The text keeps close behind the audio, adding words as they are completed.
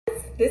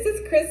This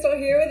is Crystal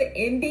here with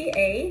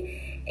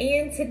MBA,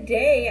 and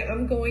today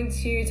I'm going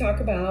to talk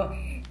about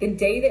the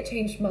day that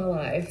changed my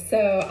life. So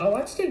I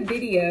watched a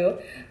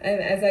video,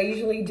 as I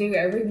usually do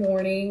every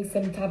morning,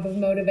 some type of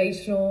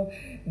motivational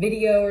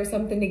video or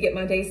something to get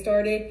my day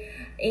started.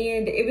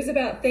 And it was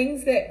about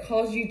things that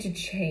cause you to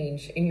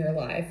change in your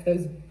life,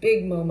 those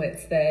big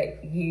moments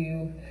that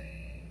you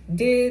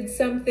did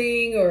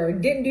something or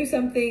didn't do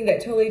something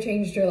that totally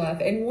changed your life.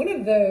 And one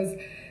of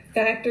those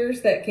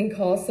factors that can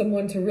cause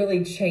someone to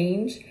really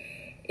change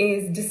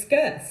is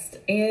disgust.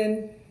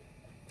 And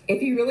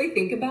if you really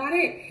think about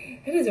it,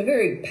 it is a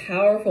very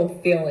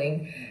powerful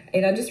feeling.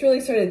 And I just really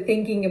started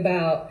thinking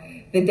about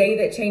the day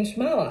that changed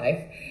my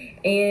life.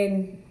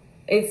 And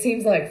it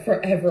seems like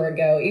forever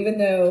ago, even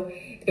though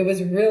it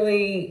was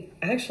really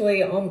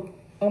actually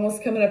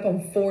almost coming up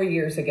on 4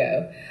 years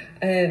ago.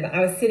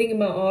 I was sitting in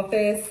my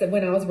office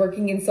when I was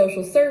working in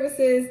social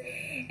services,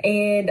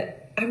 and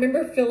I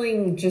remember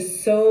feeling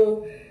just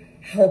so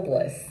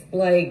helpless.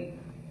 Like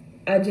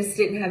I just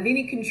didn't have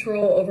any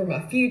control over my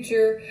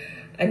future.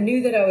 I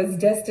knew that I was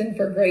destined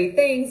for great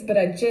things, but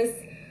I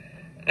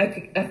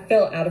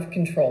felt out of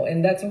control,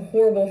 and that's a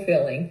horrible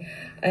feeling.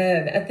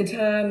 At the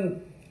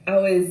time, I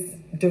was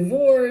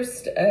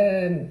divorced,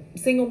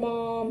 single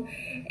mom,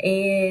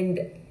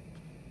 and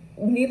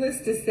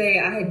needless to say,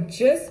 I had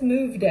just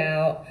moved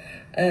out,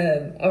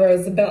 or I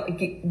was about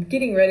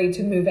getting ready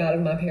to move out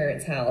of my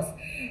parents' house,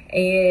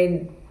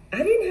 and I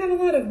didn't have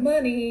a lot of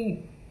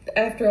money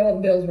after all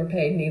the bills were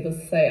paid. Needless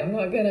to say, I'm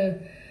not gonna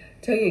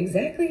tell you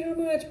exactly how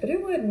much, but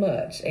it wasn't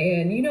much,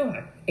 and you know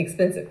how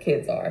expensive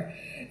kids are.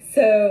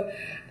 So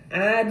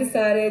I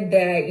decided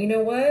that, you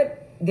know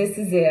what, this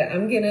is it.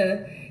 I'm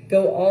gonna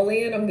go all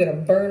in. I'm gonna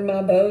burn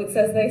my boats,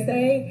 as they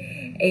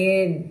say,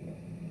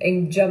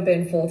 and jump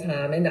in full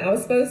time. And I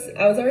was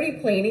already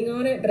planning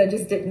on it, but I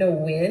just didn't know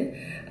when.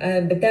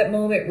 But that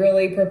moment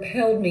really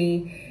propelled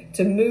me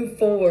to move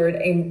forward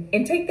and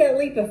take that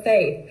leap of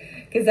faith,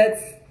 because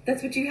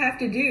that's what you have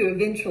to do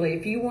eventually.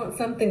 If you want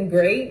something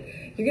great,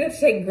 you're gonna have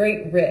to take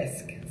great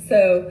risk.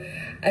 So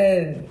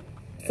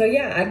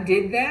yeah, I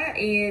did that,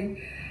 and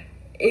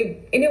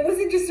it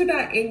wasn't just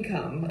about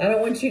income. I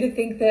don't want you to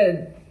think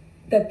that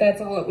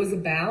that's all it was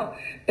about,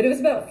 but it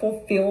was about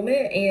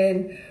fulfillment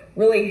and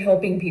really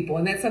helping people.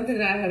 And that's something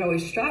that I had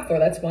always strived for.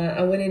 That's why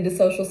I went into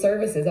social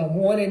services. I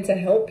wanted to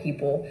help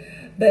people,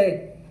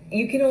 but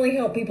you can only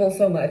help people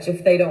so much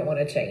if they don't want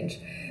to change.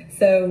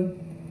 So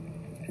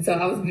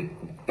I was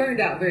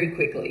burned out very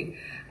quickly.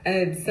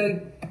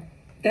 So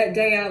that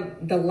day,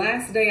 the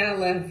last day I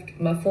left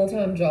my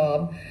full-time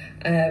job,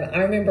 I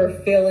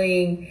remember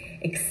feeling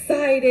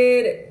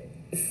excited,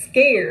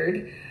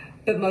 scared,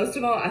 but most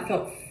of all, I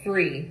felt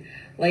free.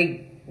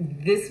 Like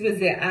this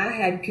was it. I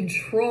had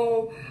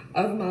control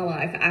of my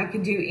life. I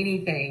could do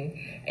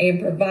anything and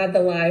provide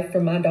the life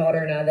for my daughter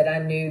and I that I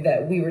knew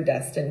that we were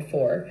destined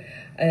for.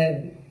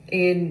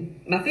 And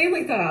my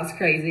family thought I was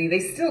crazy. They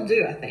still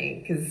do, I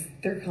think, because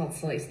they're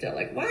constantly still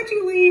like, why'd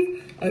you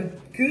leave a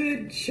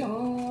good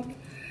job?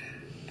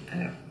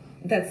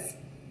 That's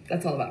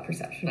all about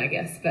perception, I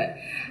guess. But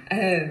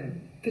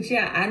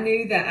yeah, I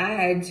knew that I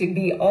had to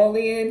be all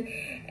in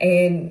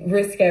and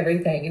risk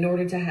everything in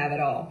order to have it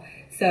all.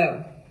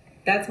 So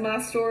that's my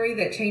story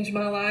that changed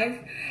my life.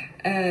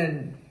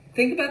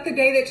 Think about the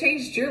day that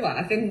changed your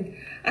life. And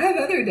I have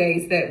other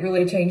days that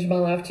really changed my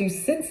life too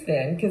since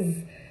then, because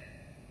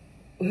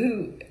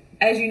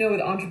as you know, with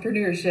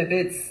entrepreneurship,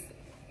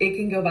 it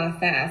can go by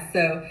fast.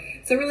 So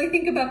really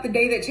think about the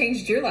day that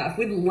changed your life.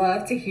 We'd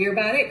love to hear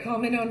about it.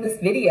 Comment on this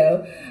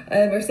video,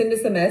 or send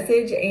us a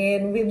message,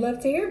 and we'd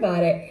love to hear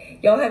about it.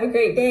 Y'all have a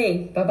great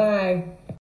day. Bye-bye.